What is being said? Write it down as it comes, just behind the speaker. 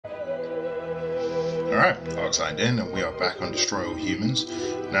Alright, Ark signed in and we are back on Destroy All Humans.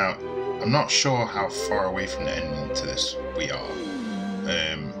 Now, I'm not sure how far away from the ending to this we are.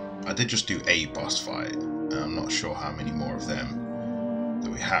 I did just do a boss fight, and I'm not sure how many more of them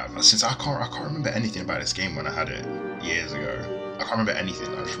that we have. Since I can't remember anything about this game when I had it years ago. I can't remember anything.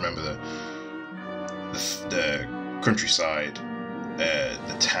 I just remember the countryside,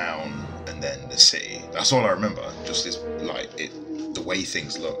 the town, and then the city. That's all I remember. Just this, the way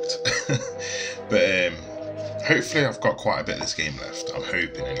things looked. But hopefully I've got quite a bit of this game left. I'm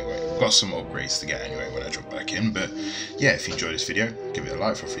hoping anyway. I've got some upgrades to get anyway when I jump back in. But yeah, if you enjoyed this video, give it a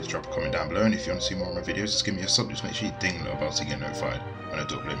like. Feel free to drop a comment down below. And if you want to see more of my videos, just give me a sub. Just make sure you ding the little bell to get notified when I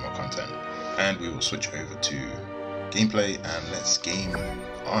do upload more content. And we will switch over to gameplay and let's game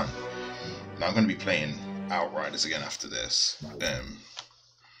on. Now I'm going to be playing Outriders again after this. That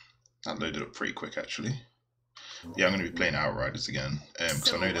loaded up pretty quick actually. Yeah, I'm going to be playing Outriders again,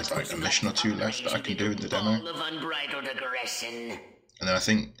 because I know there's like a mission or two left that I can do in the demo. And then I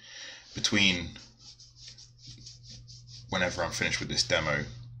think between whenever I'm finished with this demo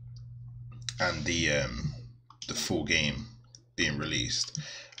and the full game being released,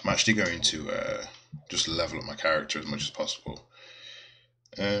 I'm actually going to just level up my character as much as possible.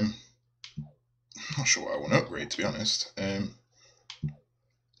 I'm not sure what I want to upgrade, to be honest. We've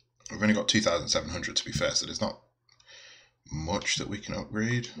only got 2,700 to be fair, so there's not much that we can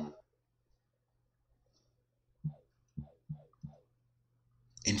upgrade.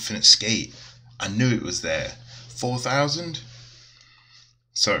 Infinite Skate. I knew it was there. 4,000?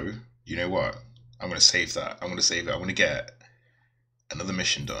 So, you know what? I'm going to save that. I'm going to save it. I'm going to get another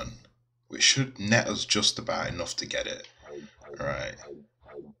mission done, which should net us just about enough to get it. Alright.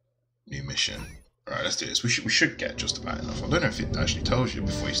 New mission. Alright, let's do this. We should get just about enough. I don't know if it actually tells you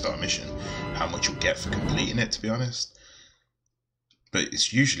before you start a mission how much you'll get for completing it, to be honest. But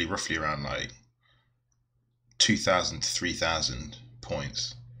it's usually roughly around like 2,000 to 3,000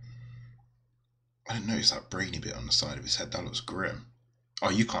 points. I didn't notice that brainy bit on the side of his head. That looks grim. Oh,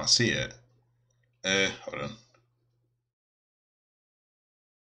 you can't see it. Hold on.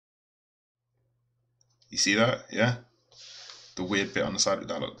 You see that? Yeah? The weird bit on the side of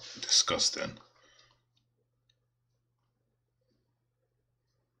that looks disgusting.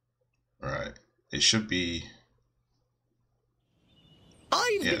 Right. It should be...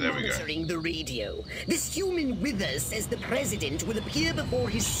 I've been monitoring the radio. This human with us says the president will appear before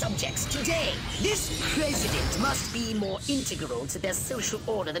his subjects today. This president must be more integral to their social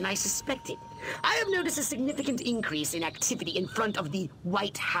order than I suspected. I have noticed a significant increase in activity in front of the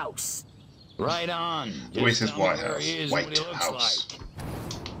White House. Right on. The way it says White House. White House.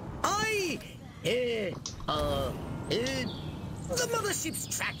 The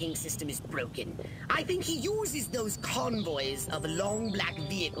mothership's tracking system is broken. I think he uses those convoys of long black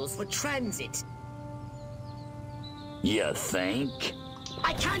vehicles for transit. You think?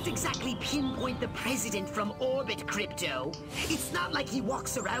 I can't exactly pinpoint the president from orbit, Crypto. It's not like he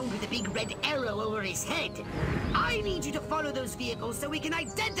walks around with a big red arrow over his head. I need you to follow those vehicles so we can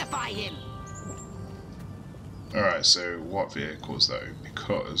identify him. Alright, so what vehicles though?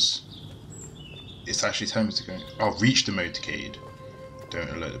 Because it's actually telling me to go... Oh, reach the motorcade. Don't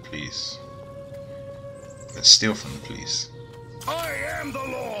alert the police. Let's steal from the police. I am the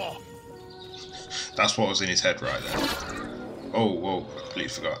law! That's what was in his head right there. Oh, whoa, I completely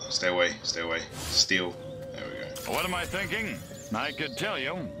forgot. Stay away, stay away. Steal. There we go. What am I thinking? I could tell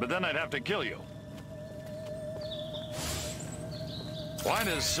you, but then I'd have to kill you. Why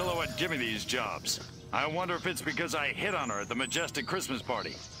does Silhouette give me these jobs? I wonder if it's because I hit on her at the Majestic Christmas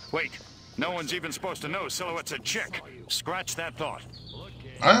party. Wait. No one's even supposed to know Silhouette's a chick. Scratch that thought.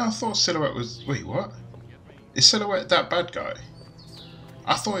 I thought Silhouette was... Wait, what? Is Silhouette that bad guy?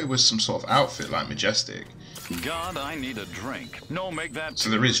 I thought it was some sort of outfit like Majestic. God, I need a drink. No, make that... So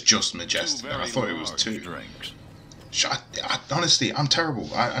there is just Majestic now. I thought it was two. Drinks. Honestly, I'm terrible.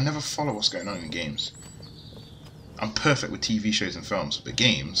 I never follow what's going on in games. I'm perfect with TV shows and films, but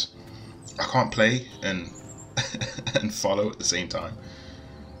games, I can't play and and follow at the same time.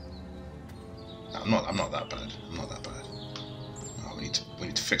 I'm not that bad. I'm not that bad. Oh, we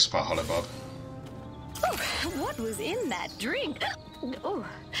need to fix up our hollow bob. Oh, what was in that drink? Oh.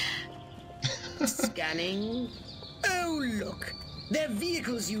 Scanning. Oh, look. Their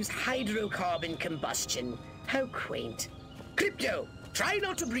vehicles use hydrocarbon combustion. How quaint. Crypto, try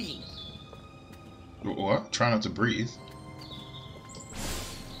not to breathe. What? Try not to breathe?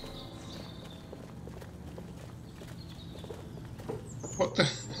 What the...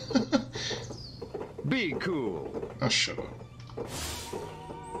 Be cool. Oh, shut up.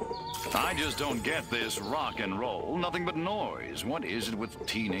 I just don't get this rock and roll. Nothing but noise. What is it with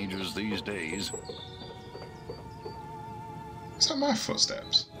teenagers these days? Is that my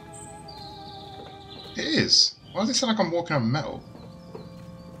footsteps? It is. Why does it sound like I'm walking on metal?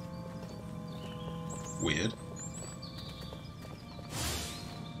 Weird.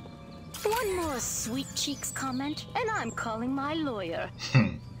 One more sweet cheeks comment, and I'm calling my lawyer.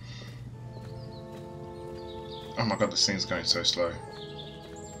 Oh my god, this thing's going so slow.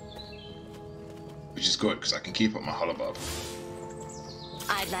 Which is good, because I can keep up my holobob.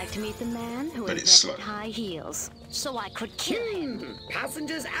 I'd like to meet the man who But it's invented high heels, so I could kill him.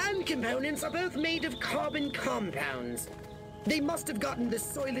 Passengers and components are both made of carbon compounds. They must have gotten the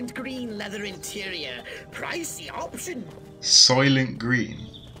Soylent Green leather interior. Pricey option. Soylent Green?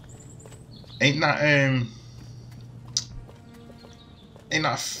 Ain't that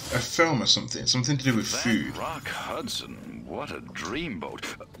a film or something? Something to do with food. That Rock Hudson, what a dreamboat.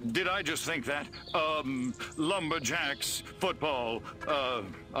 Did I just think that? Lumberjacks, football,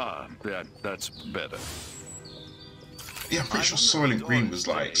 that's better. Yeah, I'm pretty sure Soylent Green was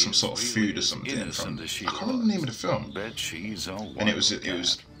like some sort of food or something from, I can't remember the name of the film. Bet she's a And it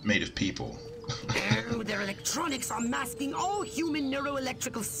was made of people. Oh, their electronics are masking all human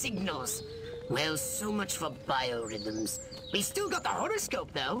neuroelectrical signals. Well, so much for biorhythms. We still got the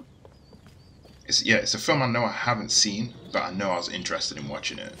horoscope, though. It's a film I know I haven't seen, but I know I was interested in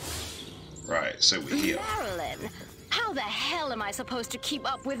watching it. Right, so we're here. Marilyn, how the hell am I supposed to keep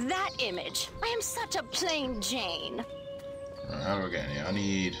up with that image? I am such a plain Jane. Right, how do I get in here? I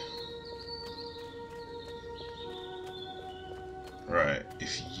need... Right,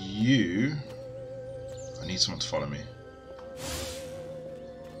 if you... I need someone to follow me.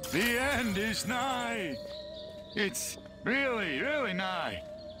 The end is nigh. It's really, really nigh.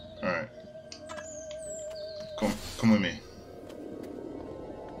 Alright. Come with me.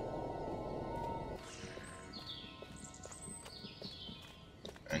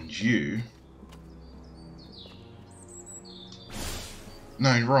 And you...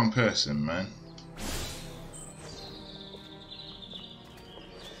 No, wrong person, man.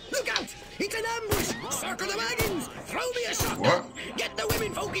 Look out! It's an ambush! Circle the wagons! Throw me a shotgun! What? Get the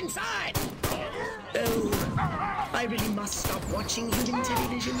women folk inside! Oh, I really must stop watching human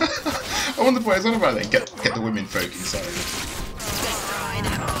television. I wonder what it's on about then. Get the women folk inside. Destroy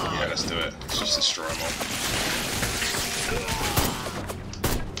them all! Yeah, let's do it. Let's just destroy them all.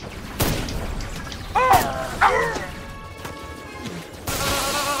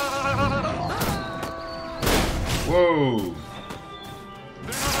 Whoa!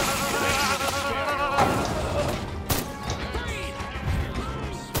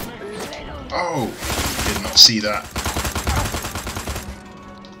 Oh! Did not see that.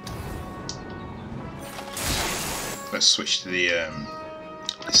 Let's switch to the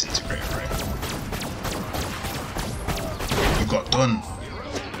disintegrator ray. We got done.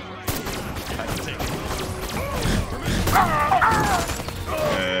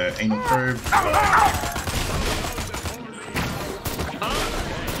 Anal probe.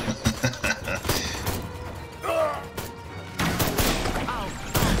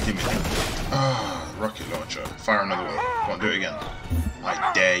 Give me that. Ah, rocket launcher. Fire another one. Come on, do it again.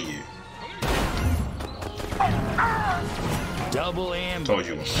 I dare you. Double ambush. Told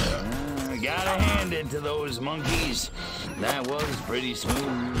you one. Gotta hand it to those monkeys. That was pretty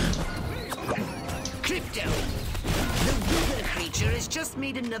smooth. Crypto! The wither creature has just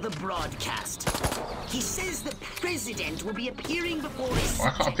made another broadcast. He says the president will be appearing before his Why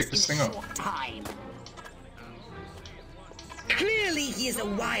can't I pick subjects this in thing a up? short time. Clearly he is a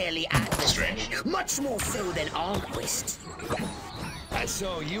wily adversary, Strange. much more so than Alquist.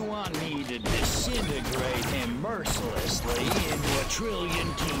 So you want me to disintegrate him mercilessly into a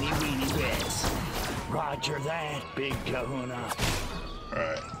trillion teeny-weeny bits? Roger that, big kahuna.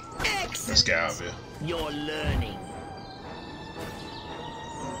 Alright, Excellent! let's get out of here. You're learning.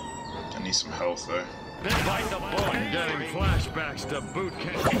 I need some health though. Bite the bullet, getting flashbacks to boot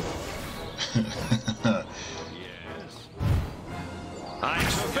camp. I'm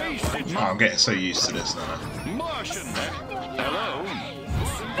spaced it, Oh, I'm getting so used to this now. Martian. Hello.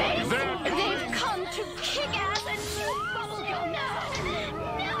 They've come to kick ass and chew bubblegum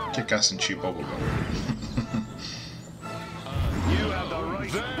now. Kick ass and chew bubblegum. You have the right.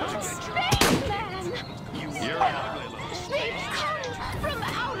 Spaceman! You're ugly. They've come from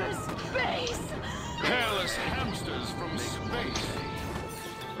outer space! Hairless hamsters from space.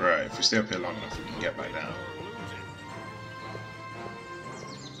 Right, if we stay up here long enough, we can get back down.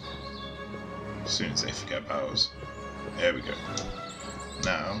 As soon as they forget about us. There we go.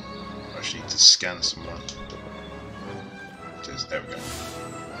 Now, I actually need to scan someone. There we go.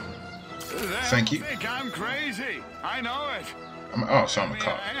 Thank you. Think I'm crazy. I know it. Oh, so I'm a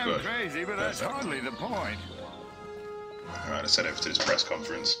cop. I am Good. crazy, but that's hardly the point. Alright, let's head over to this press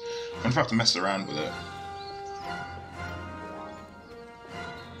conference. I wonder if I have to mess around with it.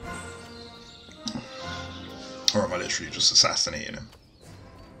 Or am I literally just assassinating him?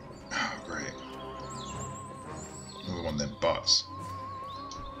 Oh, great. Another one of them bots.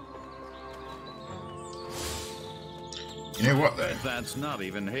 You know what, though? That's not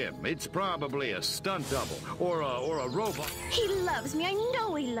even him. It's probably a stunt double or a robot. He loves me. I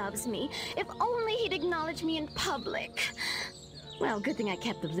know he loves me. If only he'd acknowledge me in public. Well, good thing I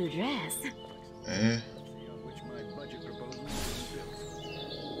kept the blue dress.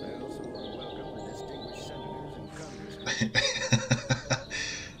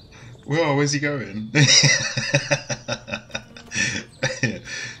 Whoa, where's he going?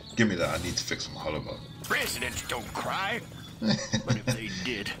 Give me that. I need to fix my hollow. Presidents don't cry. But if they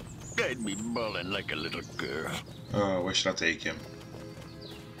did, I'd be bawling like a little girl. Oh, where should I take him?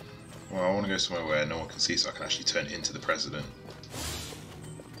 Well, I want to go somewhere where no one can see so I can actually turn into the president.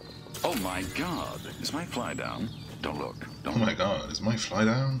 Oh my god, is my fly down? Don't look. Don't Oh my god, is my fly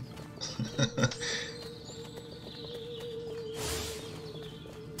down?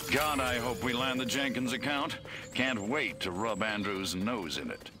 God, I hope we land the Jenkins account. Can't wait to rub Andrew's nose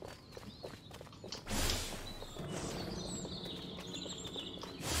in it.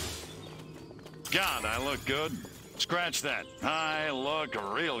 God, I look good. Scratch that. I look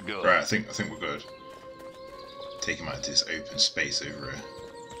real good. Right, I think we're good. Take him out into this open space over here.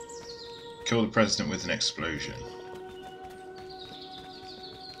 Kill the president with an explosion.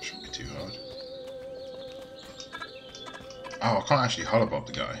 Shouldn't be too hard. Oh, I can't actually hollow-bob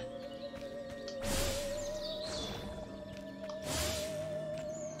the guy.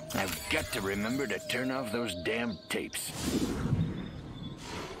 I've got to remember to turn off those damn tapes.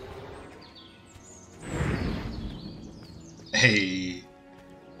 Hey,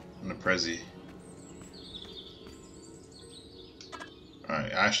 I'm the Prezi.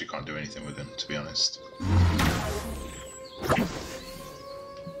 Alright, I actually can't do anything with him, to be honest.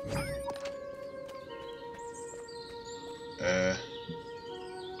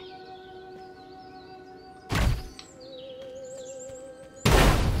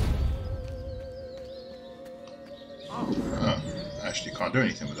 I actually can't do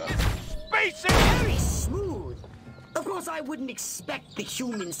anything with that. Very smooth. Of course, I wouldn't expect the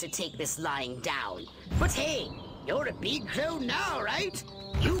humans to take this lying down. But hey, you're a big crow now, right?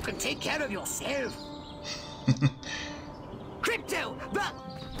 You can take care of yourself. Crypto, the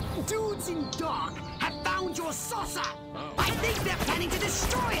dudes in dark have found your saucer. I think they're planning to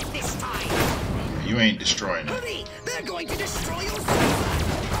destroy it this time. You ain't destroying it. Hurry, they're going to destroy your saucer.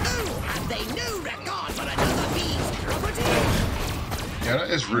 Oh, have they no regard for another being's property? Yeah,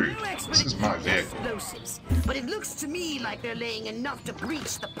 that is rude. This is my vehicle. Explosives, but it looks to me like they're laying enough to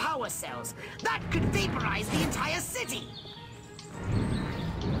breach the power cells. That could vaporize the entire city.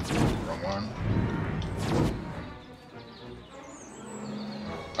 Wrong one.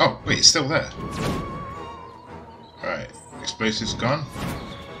 Oh, wait, it's still there. Alright, explosives gone.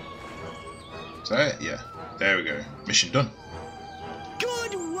 Is that it? Yeah. There we go. Mission done.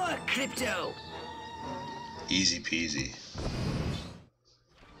 Good work, Crypto. Easy peasy.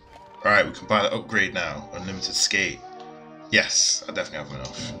 Alright, we can buy the upgrade now. Unlimited skate. Yes, I definitely have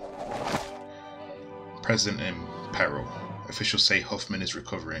enough. President in peril. Officials say Huffman is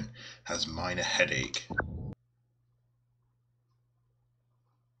recovering. Has minor headache.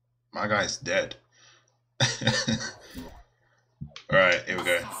 My guy's dead. Alright, here we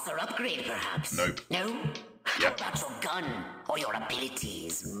go. For upgrade, perhaps? Nope. No? Yep. How about your gun or your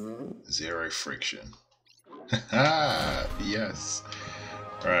abilities? Zero friction. Haha, yes.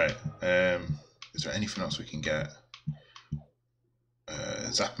 Alright, is there anything else we can get?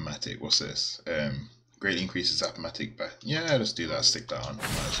 Zapomatic, what's this? Greatly increases Zapomatic back. Yeah, let's do that, stick that on,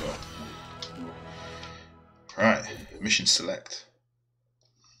 might as well. Alright, mission select.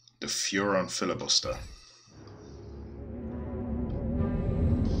 The Furon Filibuster.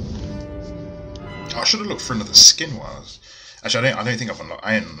 Oh, I should have looked for another skin while I was... Actually, I don't think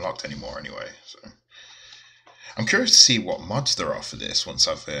I ain't unlocked anymore anyway, so... I'm curious to see what mods there are for this once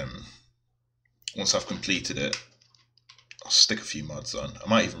I've completed it. I'll stick a few mods on. I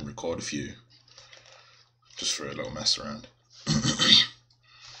might even record a few. Just for a little mess around. I've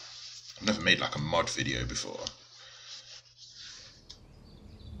never made like a mod video before.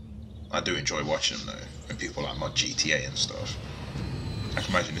 I do enjoy watching them though, when people like mod GTA and stuff. I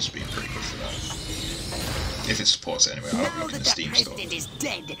can imagine this being pretty good for that. If it supports it anyway, I'll have a look in the Steam store. Now that the president is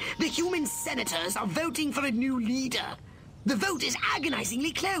dead, the human senators are voting for a new leader. The vote is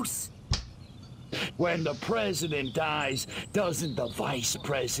agonizingly close. When the president dies, doesn't the vice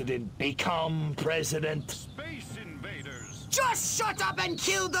president become president? Space invaders! Just shut up and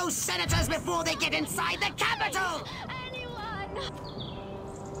kill those senators before they get inside the Capitol!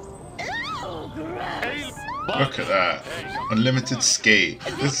 Oh, gross. Look at that. Unlimited skate.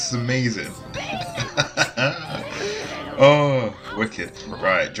 This is amazing. Oh, wicked.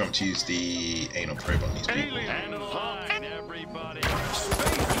 Right, jump to use the anal probe on these people.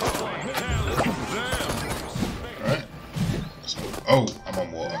 Alright. Oh, I'm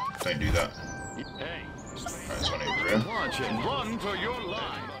on water. Don't do that. Alright, there's one over here. Run for your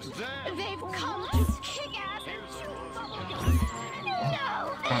lives. They've come to kick ass and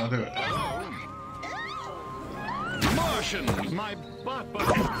no! Can't do it. Martian, my butt.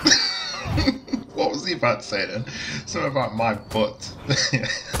 What was he about to say then? Something about my butt.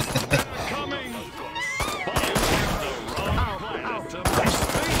 Coming.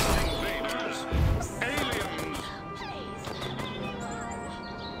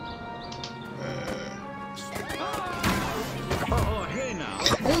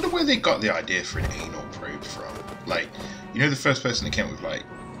 I wonder where they got the idea for an anal probe from. Like, you know, the first person that came up with like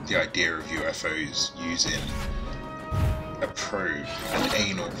the idea of UFOs using a probe, an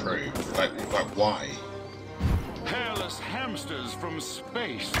anal probe. Like why? Hairless hamsters from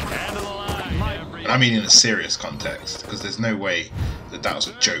space. Hand of the line. I mean, in a serious context, because there's no way that that was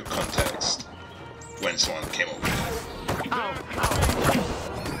a joke context when someone came up with it.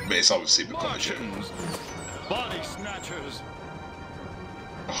 But it's obviously become a joke. Body snatchers.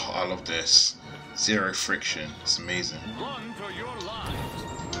 Oh, I love this. Zero friction. It's amazing. Run for your lives.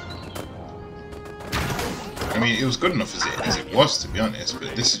 I mean, it was good enough as it was, to be honest,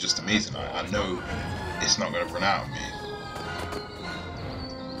 but this is just amazing. I know it's not going to run out of me.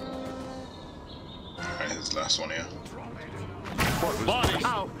 Alright, here's the last one here.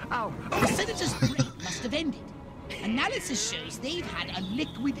 Ow, ow. The senator's break must have ended. Analysis shows they've had a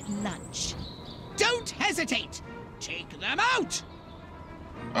liquid lunch. Don't hesitate! Take them out!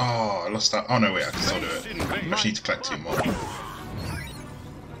 Oh, I lost that. Oh, no, wait, I can still do it. I just need to collect 2 more.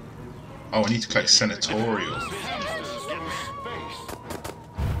 Oh, I need to collect senatorial.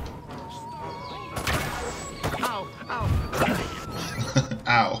 Ow, ow.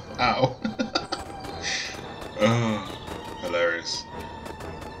 Ow, ow. Oh, hilarious.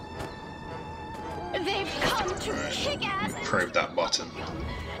 They've come to kick ass and Probe that button.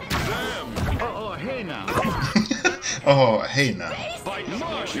 Oh, hey now. Oh, hey now.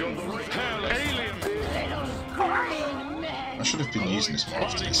 I should have been using this more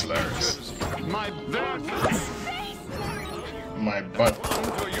often. It's hilarious. My butt. My butt.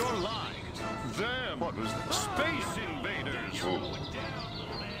 For your lives. Them. What was Space Invaders. Ooh.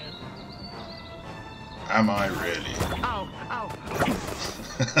 Am I really? Ow, ow.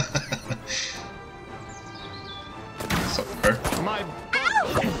 Stop, bro. My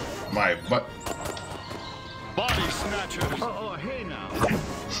butt. My butt. Body snatchers. Oh, hey now.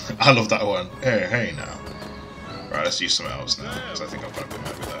 I love that one. Hey, hey now. Right, let's use something else now, because I think I'm going to be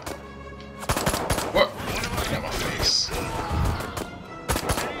mad with that. What? Get my face.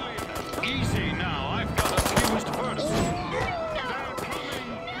 Easy now. I've got a fused vertex.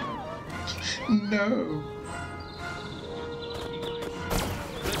 No.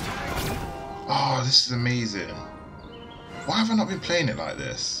 Oh, this is amazing. Why have I not been playing it like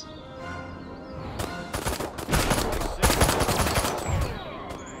this?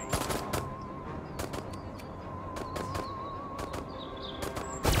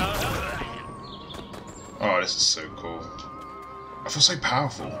 Oh, this is so cool. I feel so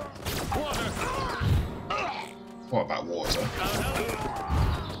powerful. What about water?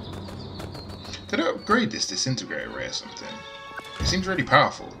 Did I upgrade this disintegrator ray or something? It seems really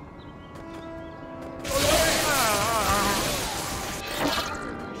powerful.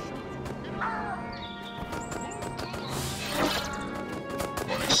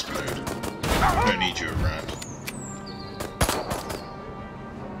 Won't explode. Don't need you around.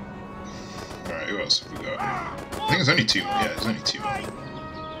 Alright, who else have we got? I think there's only 2 more. Yeah, there's only 2 more.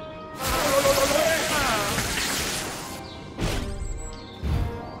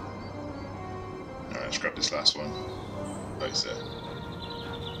 Alright, let's grab this last one. Oh, he's there.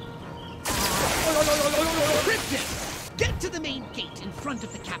 Krypton! Get to the main gate in front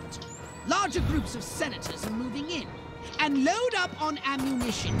of the Capitol. Larger groups of senators are moving in. And load up on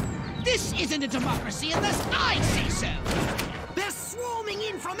ammunition. This isn't a democracy unless I say so. They're swarming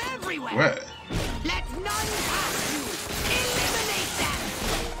in from everywhere! Where? Let none pass you! Eliminate them!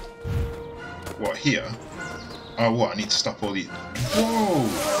 What, here? Oh, what? I need to stop all these. Whoa!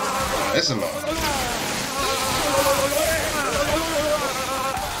 There's a lot.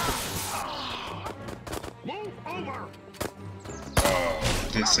 Move over. Oh,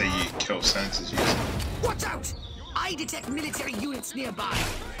 did it say you kill senators using it? Watch out! I detect military units nearby.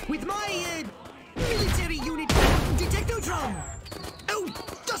 With my, military unit detectotron. Oh,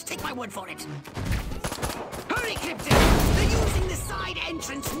 just take my word for it. Hurry, Crypto! They're using the side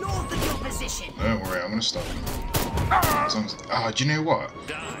entrance north of your position. Don't worry, I'm gonna stop them. As long as... Ah, do you know what?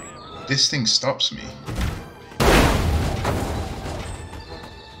 This thing stops me.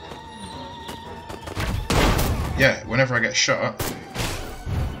 Yeah, whenever I get shot,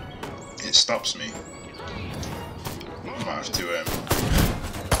 it stops me. I might have to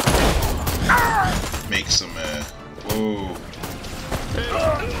make some. Whoa!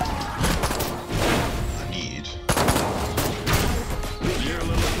 I need.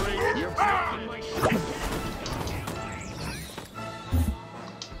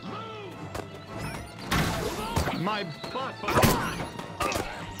 My butt.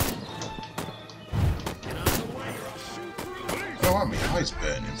 Oh, my eye's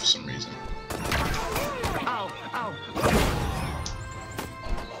burning for some reason. Ow, ow.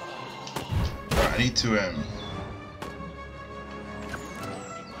 Right, I need to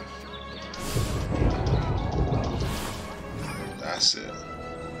That's it.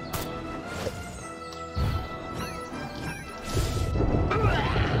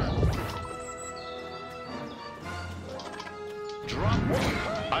 Drop.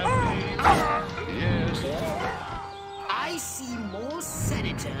 Yes. I see more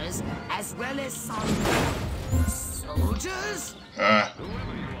senators as well as some soldiers. Ah,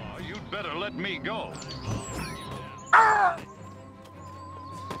 Whoever you are, you'd better let me go.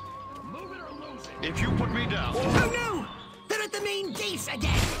 Move it or lose it. If you put me down. Oh no! They're at the main gate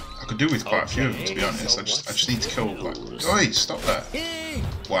again. I could do with quite a few of them, to be honest. I just need to kill like. Oi, stop that!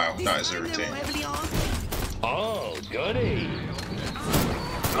 Wow, that is irritating. Oh, goody.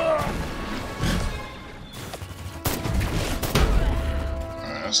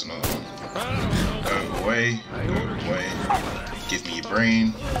 Alright, that's another one. Go away, go away. Give me your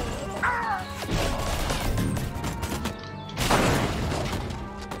brain.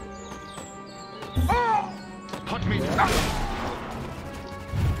 Put me down.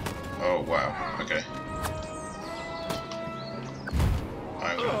 Oh wow, okay.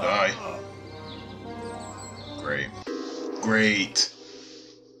 I'm gonna die. Great. Great.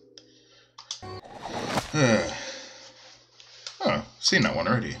 Oh, seen that one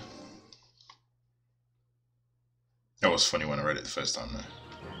already. That was funny when I read it the first time though.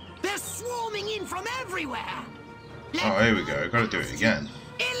 They're swarming in from everywhere. Oh, here we go. Gotta do it again.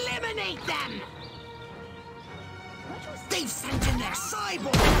 Eliminate them. They've sent in their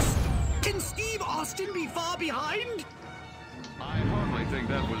cyborgs. Can Steve Austin be far behind? I hardly think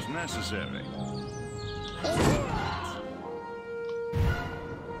that was necessary.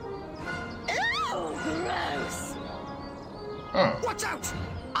 Oh, gross. Oh, Watch out!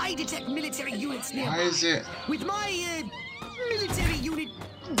 I detect military units nearby. why is it With my, military unit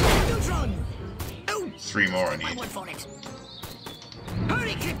neutron. Oh, 3 more I my need? word for it.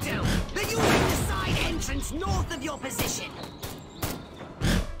 Hurry, Crypto! They're using the side entrance north of your position.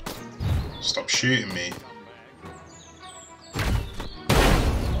 Stop shooting me.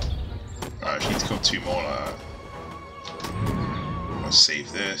 Alright, I just need to kill 2 more like that. I'll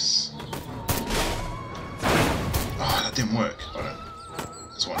save this. Oh, that didn't work. Hold on.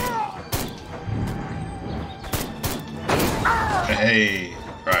 There's one here. Hey!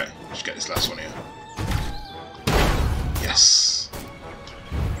 Right, just get this last one here. Yes!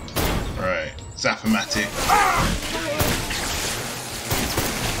 Right, Zap-O-Matic.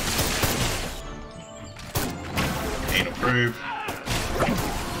 Anal probe.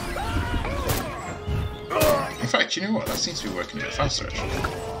 In fact, you know what? That seems to be working a bit faster actually.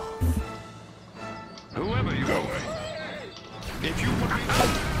 Whoever you Go are, away. if you put me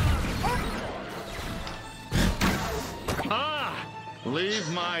Ah! Leave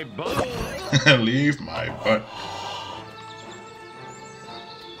my butt. Leave my butt.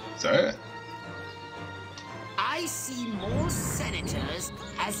 Is that it? I see more senators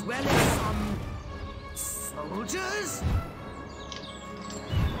as well as some soldiers.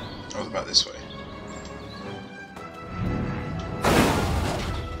 Oh, about this way.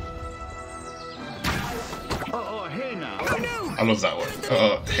 Oh, hey now. Oh no! I love that one.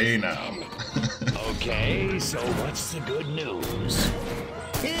 Oh, hey now. Okay, so what's the good news?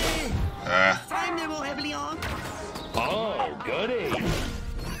 Ah, Prime them all heavily on. Oh, goody.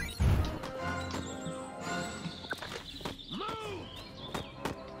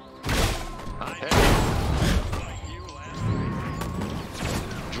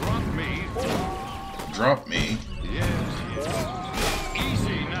 Drop me. drop me. Yes.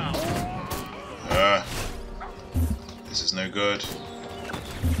 Easy now. Ah, this is no good.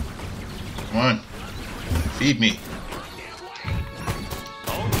 Come on. Feed me.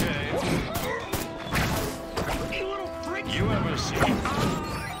 Okay. You ever seen?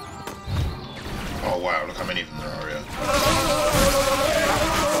 Oh wow, look how many of them there are here.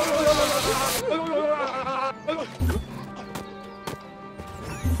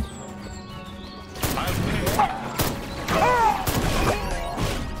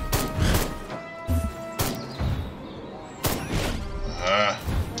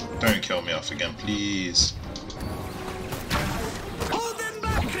 Don't kill me off again, please. Hold them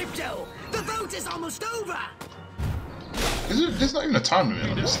back, Crypto! The vote is almost over! There's not even a time limit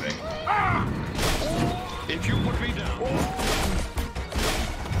on this thing. If you put me down.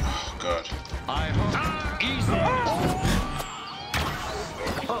 Oh god. I hope. Easy.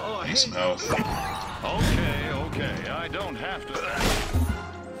 I need some health. Okay. I don't have to.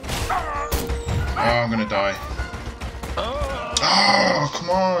 Oh, I'm gonna die. Oh, come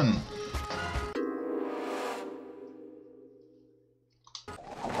on!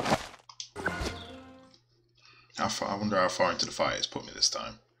 I wonder how far into the fight it's put me this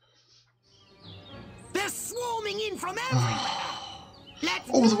time. They're swarming in from everywhere! Let's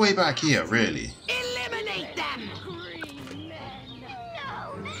All the way back here, really? eliminate them!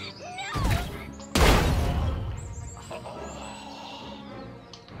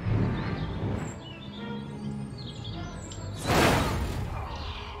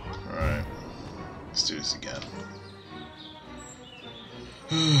 Alright. Let's do this again.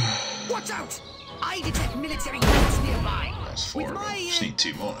 Watch out! I detect military units nearby. That's 4 of them. Just need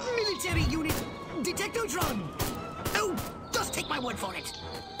 2 more now. Military unit detectotron. Oh, just take my word for it.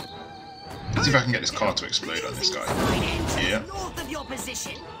 Let's see if I can get this car to explode on this guy. Yeah. North of your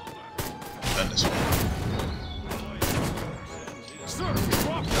position. And this one.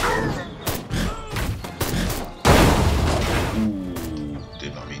 Ooh,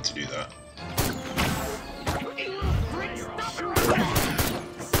 did not mean to do that.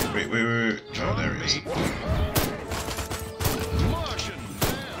 Wait. Oh, there he is.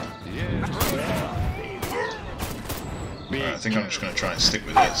 Alright, I think I'm just going to try and stick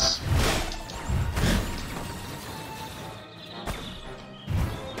with this.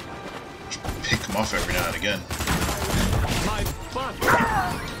 Just pick them off every now and again.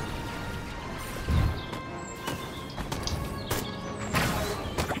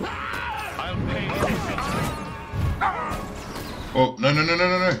 Oh, no.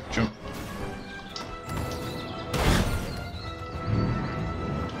 Jump.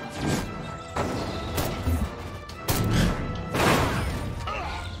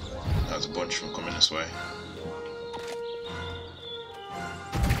 There's a bunch from coming this way.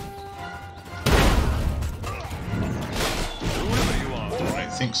 I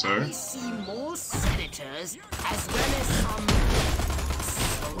don't think so. I see more senators as well as some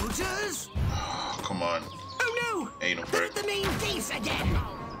soldiers. Oh, come on. Oh no! Anal They're break. at the main gate again.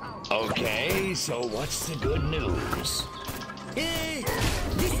 Okay, so what's the good news?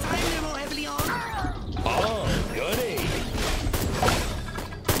 This time they're more heavily armed. Oh, goody.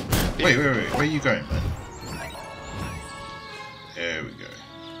 Wait. Where are you going, man? There we go.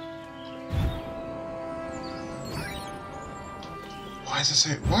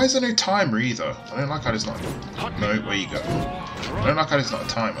 Why is there no timer either? I don't like how there's not. No, where you go? I don't like how there's not a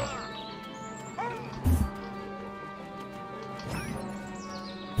timer.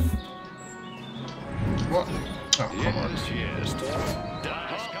 What? Oh, come on.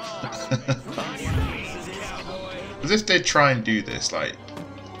 As if they'd try and do this, like.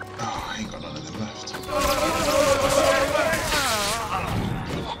 Oh, I ain't got none of them left.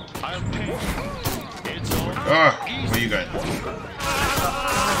 Ah, where are you going?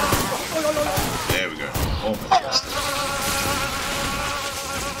 There we go. Almost.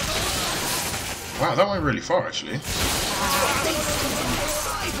 Wow, that went really far, actually.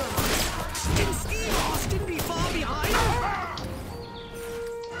 Can Steve Austin be far behind?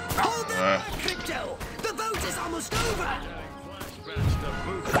 Hold them, Crypto! The vote is almost over!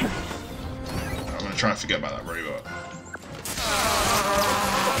 I'm gonna try and forget about that robot.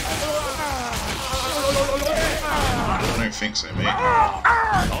 I don't think so, mate.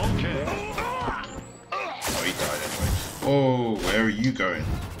 Oh, he died anyway. Oh, where are you going?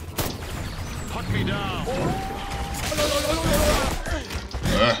 Put me down.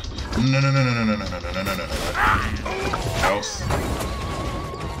 No. Health.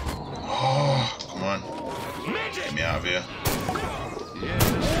 Oh, come on. Get me out of here.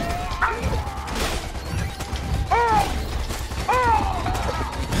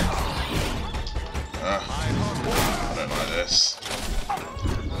 I don't like this.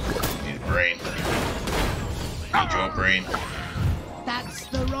 Need a brain. Need your brain. That's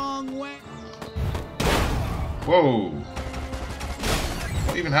the wrong way. Whoa!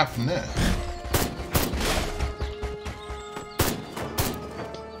 What even happened there?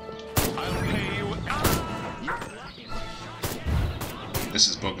 This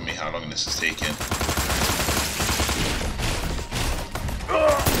is bugging me how long this is taking.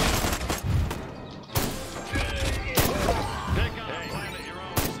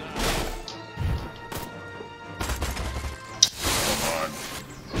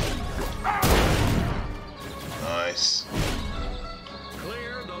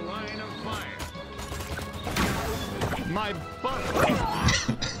 My butt.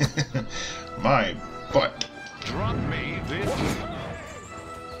 My butt. Drop me, bitch.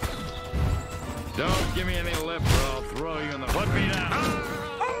 Don't give me any lip or I'll throw you in the... Put me down.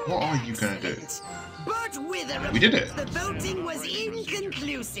 What are you gonna do? But Wither, We did it. The voting was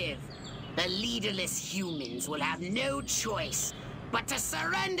inconclusive. The leaderless humans will have no choice but to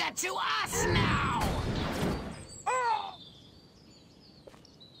surrender to us now.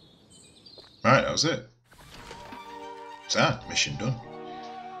 Right, that was it. Mission done.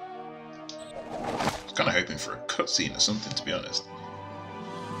 I was kind of hoping for a cutscene or something, to be honest.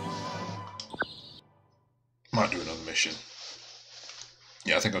 Might do another mission.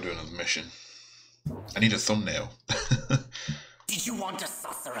 Yeah, I think I'll do another mission. I need a thumbnail. Did you want a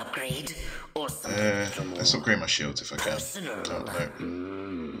saucer upgrade or something? Let's upgrade my shields if I can. Personal.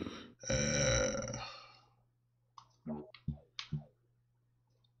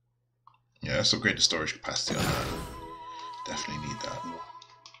 Yeah, let's upgrade the storage capacity on that. Definitely need that.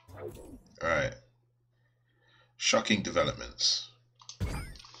 Alright. Shocking developments.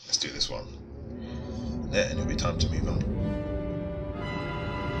 Let's do this one. Then it'll be time to move on.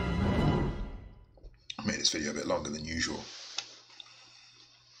 I made this video a bit longer than usual.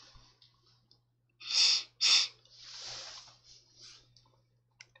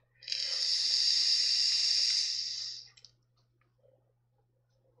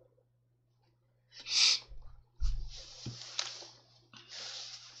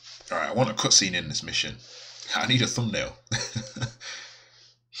 Alright, I want a cutscene in this mission. I need a thumbnail.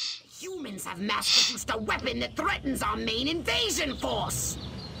 Humans have mass-produced a weapon that threatens our main invasion force.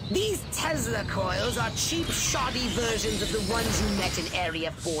 These Tesla coils are cheap, shoddy versions of the ones you met in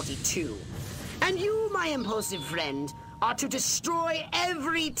Area 42. And you, my impulsive friend, are to destroy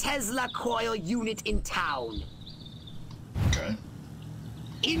every Tesla coil unit in town. Okay.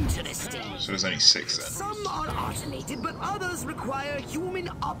 Interesting. So there's only 6 then. Some are automated, but others require human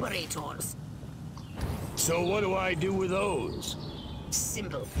operators. So what do I do with those?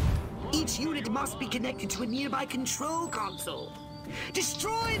 Simple. Each unit must be connected to a nearby control console.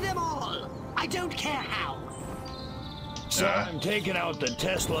 Destroy them all! I don't care how. So I'm taking out the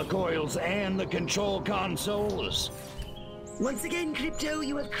Tesla coils and the control consoles. Once again, Crypto,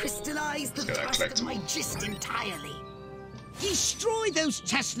 you have crystallized the Let's get that thrust of my collectible. gist entirely. Destroy those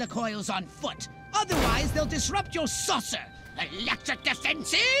Tesla coils on foot. Otherwise, they'll disrupt your saucer. Electric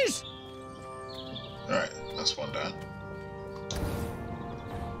defenses? Alright, that's one down.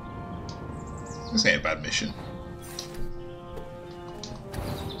 This ain't a bad mission.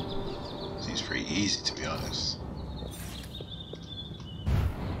 Seems pretty easy, to be honest.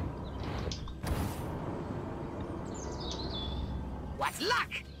 What luck!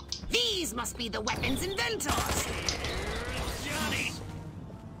 These must be the weapons inventors! Johnny!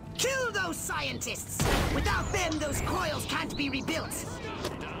 Kill those scientists! Without them, those coils can't be rebuilt!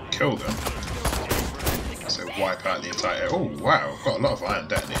 Kill them. So wipe out the entire... Oh, wow. Got a lot of iron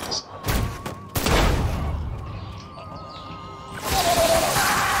detonators.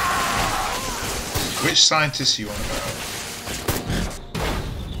 Which scientists you want about?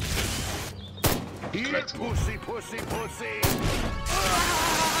 Collectible. Pussy, pussy, pussy.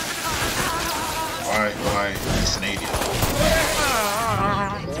 Why Stadia?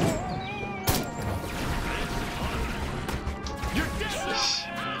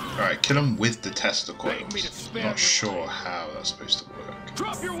 Alright, kill them with the Tesla coils. Not sure how that's supposed to work.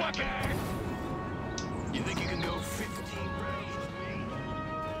 Drop your weapon! You think you can go 15 rounds with me?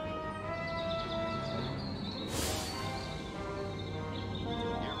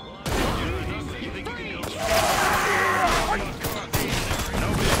 You think you can go...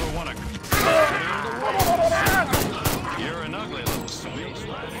 Nobody ever won a... You're an ugly little space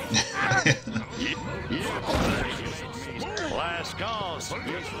rat. Last calls. I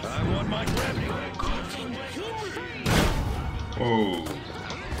want my gravity. Whoa.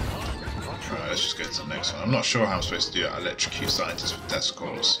 Alright, let's just go to the next one. I'm not sure how I'm supposed to do it. I electrocute scientists with Tesla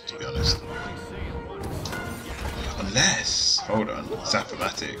coils, to be honest. Unless... Hold on.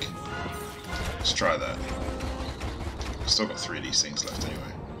 Zap-o-matic. Let's try that. I've still got 3 of these things left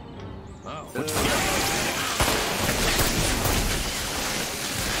anyway.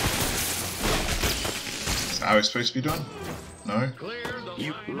 how it's supposed to be done? No?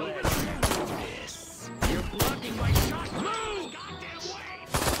 You this. You're blocking my shot. Move!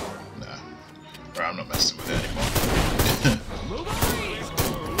 Nah. Right, I'm not messing with it anymore.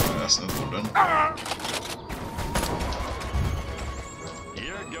 Right, that's not all done.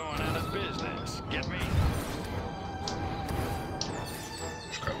 You're going out of business. Get me?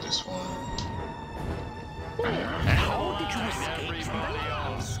 Let's grab this one. How did you escape from the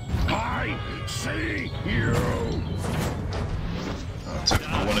house? I see you. I'll take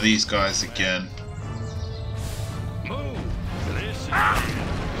one of these guys again. Move! This is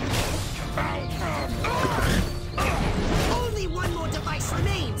Only one more device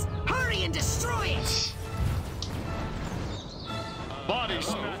remains. Hurry and destroy it. body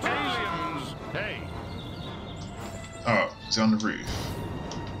snatch aliens. Hey, Oh, is it on the roof?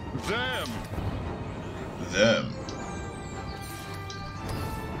 them. Them.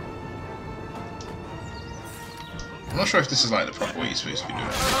 I'm not sure if this is like the proper way you're supposed to be doing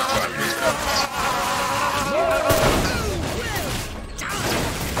it. Climb these buttons.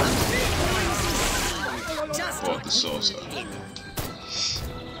 What the saucer?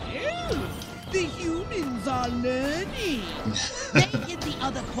 The humans are learning. They hid the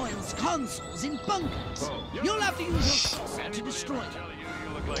other coil's consoles in bunkers. You'll have to use your saucer to destroy them.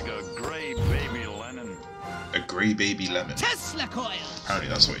 You look like a gray baby Lennon. A grey baby lemon. Tesla coils! Apparently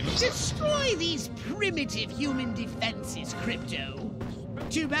that's what he looks like. Destroy these primitive human defenses, Crypto.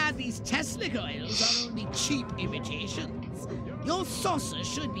 Too bad these Tesla coils are only cheap imitations. Your saucer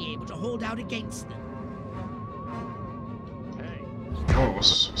should be able to hold out against them. Oh,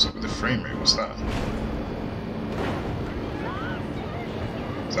 what's up with the frame rate? What's that?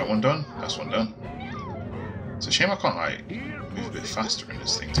 Is that one done? That's one done. It's a shame I can't like move a bit faster in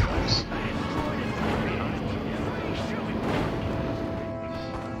this thing, to be honest.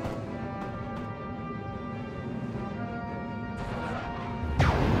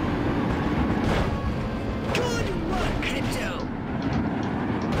 Good work, Crypto.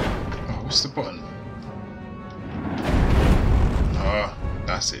 Oh, what's the button? Ah,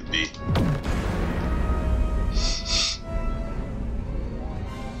 that's it, B.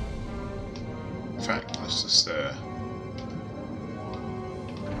 In fact, let's just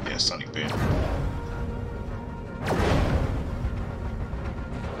yeah, Sonic Boom.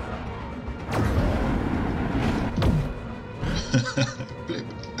 Blip.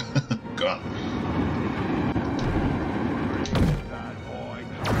 Gone.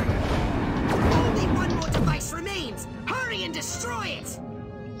 Only one more device remains. Hurry and destroy it.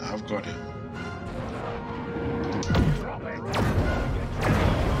 I've got it.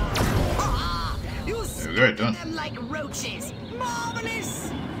 Ah, you There we go, done. them like roaches.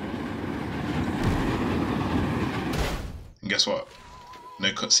 Marvelous. And guess what? No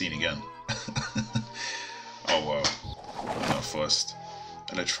cutscene again. Oh well. Not first.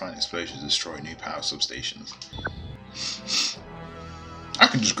 Electrifying explosions destroy new power substations. I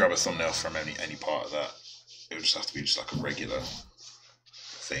can just grab a thumbnail from any part of that. It would just have to be just like a regular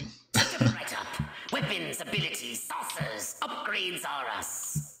thing. Right up. Weapons, abilities, saucers, upgrades are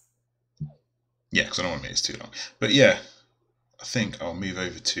us. Yeah, because I don't want to make this too long. But yeah, I think I'll move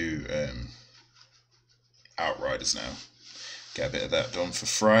over to Outriders now. Get a bit of that done for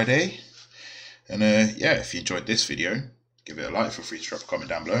Friday. And yeah, if you enjoyed this video, give it a like. Feel free to drop a comment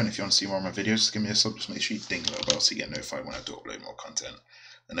down below. And if you want to see more of my videos, just give me a sub. Just make sure you ding the little bell so you get notified when I do upload more content.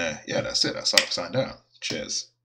 And yeah, that's it. That's how I signed out. Cheers.